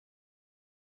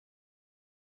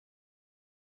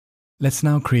Let's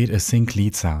now create a sync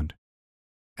lead sound.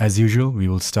 As usual, we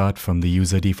will start from the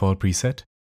user default preset.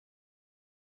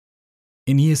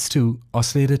 In ES2,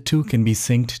 oscillator 2 can be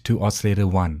synced to oscillator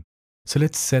 1. So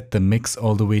let's set the mix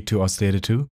all the way to oscillator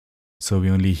 2, so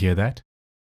we only hear that,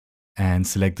 and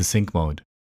select the sync mode.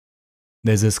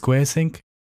 There's a square sync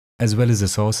as well as a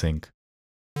saw sync.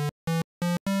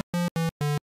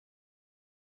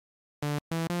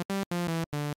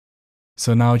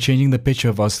 So now changing the pitch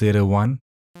of oscillator 1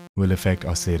 will affect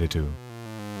oscillator 2.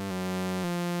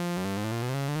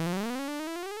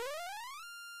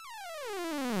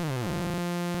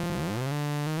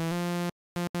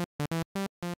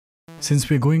 Since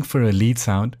we're going for a lead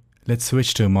sound, let's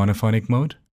switch to monophonic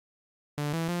mode.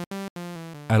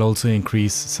 I'll also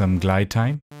increase some glide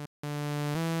time.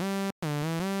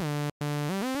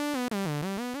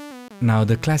 Now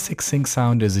the classic sync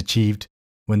sound is achieved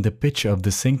when the pitch of the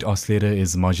synced oscillator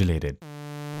is modulated.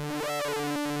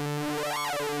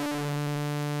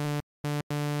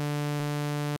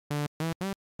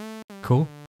 Cool.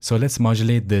 So let's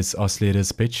modulate this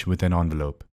oscillator's pitch with an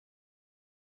envelope.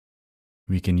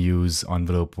 We can use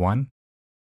envelope 1.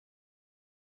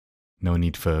 No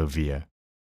need for a veer.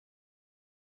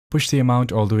 Push the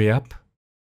amount all the way up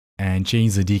and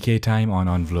change the decay time on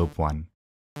envelope 1.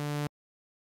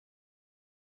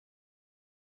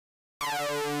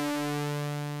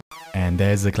 And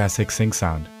there's the classic sync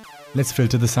sound. Let's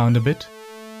filter the sound a bit.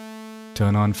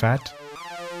 Turn on fat.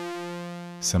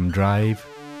 Some drive.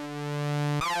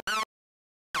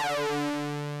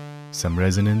 Some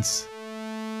resonance.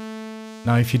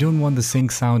 Now if you don't want the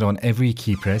sync sound on every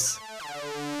key press,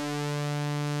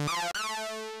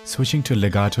 switching to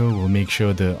legato will make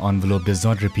sure the envelope does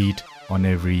not repeat on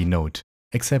every note,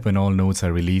 except when all notes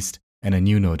are released and a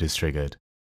new note is triggered.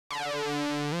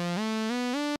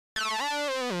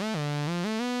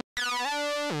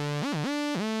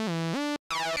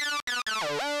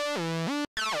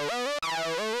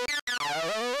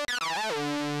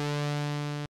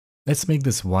 Let's make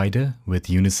this wider with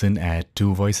Unison at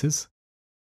 2 voices.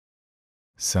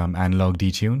 Some analog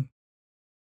detune.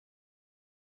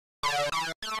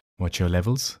 Watch your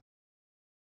levels.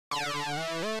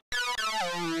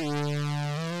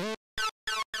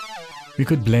 We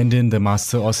could blend in the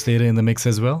master oscillator in the mix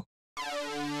as well.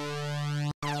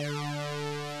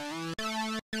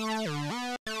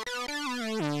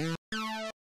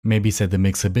 Maybe set the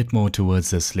mix a bit more towards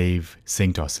the slave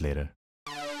synced oscillator.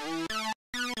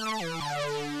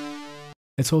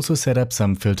 Let's also set up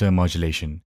some filter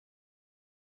modulation.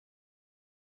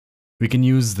 We can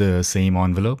use the same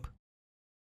envelope.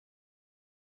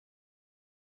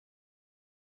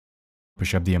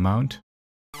 Push up the amount.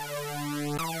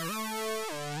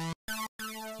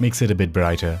 Makes it a bit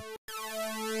brighter.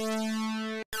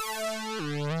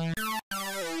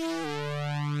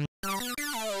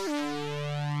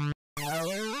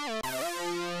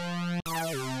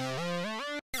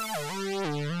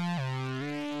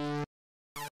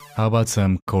 How about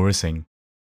some chorusing?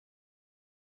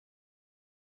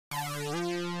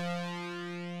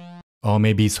 Or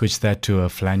maybe switch that to a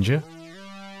flanger.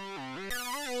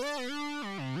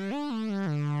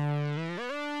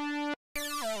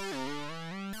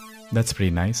 That's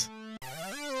pretty nice.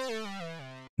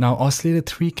 Now oscillator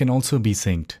 3 can also be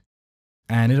synced,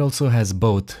 and it also has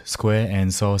both square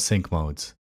and saw sync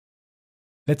modes.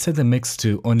 Let's set the mix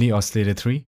to only oscillator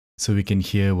 3 so we can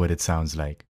hear what it sounds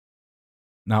like.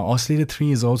 Now oscillator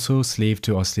 3 is also slave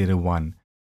to oscillator 1.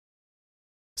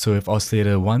 So if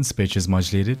oscillator 1's pitch is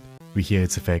modulated, we hear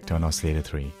its effect on oscillator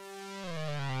 3.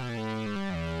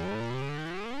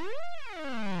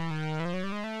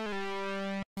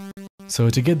 So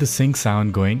to get the sync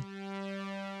sound going,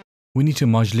 we need to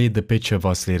modulate the pitch of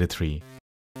oscillator 3.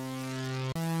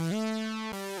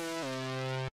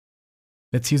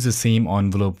 Let's use the same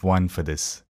envelope 1 for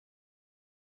this.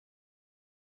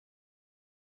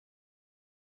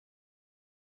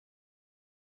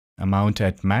 Amount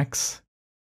at max.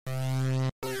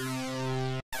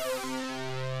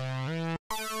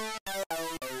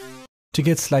 To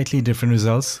get slightly different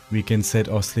results, we can set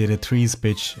oscillator 3's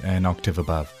pitch an octave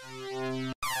above.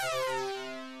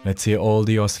 Let's hear all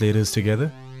the oscillators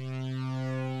together.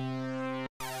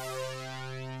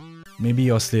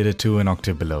 Maybe oscillator 2 an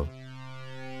octave below.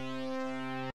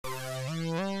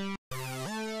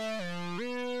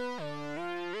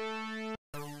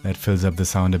 That fills up the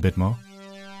sound a bit more.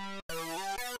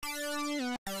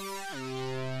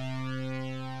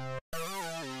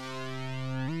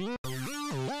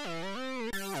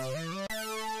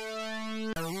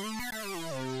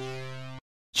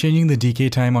 Changing the decay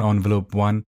time on envelope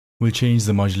 1 will change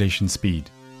the modulation speed.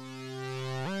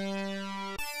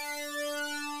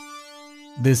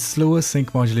 This slower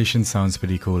sync modulation sounds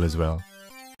pretty cool as well.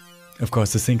 Of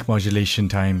course, the sync modulation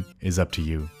time is up to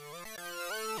you.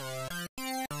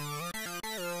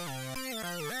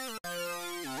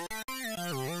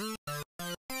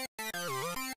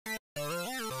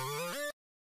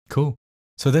 Cool.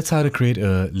 So that's how to create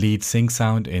a lead sync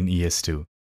sound in ES2.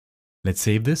 Let's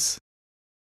save this.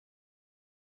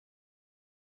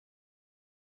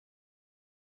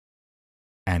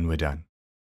 And we're done.